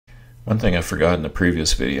One thing I forgot in the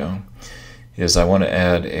previous video is I want to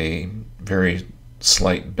add a very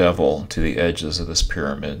slight bevel to the edges of this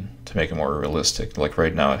pyramid to make it more realistic. Like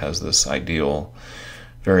right now it has this ideal,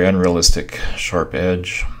 very unrealistic sharp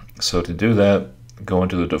edge. So to do that, go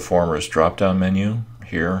into the Deformers drop-down menu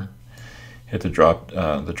here, hit the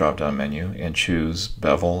drop-down menu and choose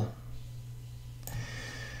Bevel.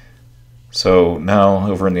 So now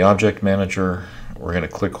over in the Object Manager, we're going to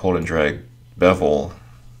click, hold, and drag Bevel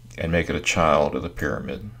and make it a child of the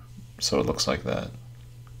pyramid. So it looks like that.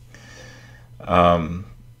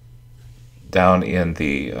 Down in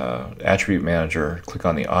the Attribute Manager, click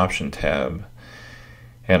on the Option tab,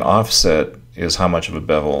 and Offset is how much of a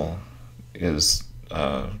bevel is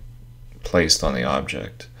placed on the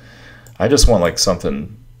object. I just want like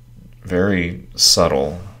something very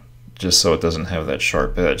subtle, just so it doesn't have that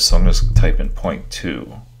sharp edge. So I'm going to type in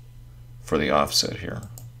 0.2 for the offset here.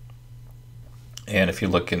 And if you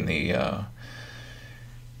look in the,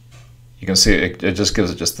 you can see it just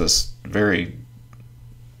gives it just this very,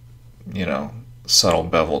 subtle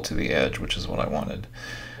bevel to the edge, which is what I wanted.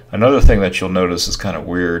 Another thing that you'll notice is kind of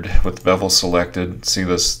weird with the bevel selected. See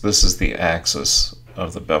this is the axis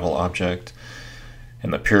of the bevel object,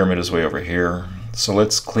 and the pyramid is way over here. So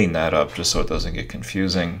let's clean that up just so it doesn't get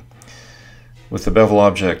confusing. With the bevel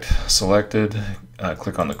object selected,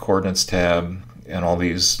 click on the Coordinates tab, and all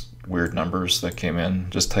these weird numbers that came in,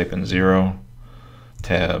 just type in 0,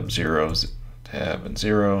 tab, 0, tab, and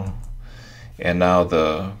 0. And now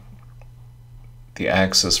the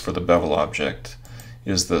axis for the bevel object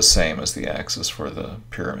is the same as the axis for the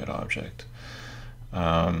pyramid object.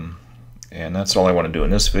 And that's all I want to do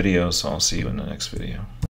in this video, so I'll see you in the next video.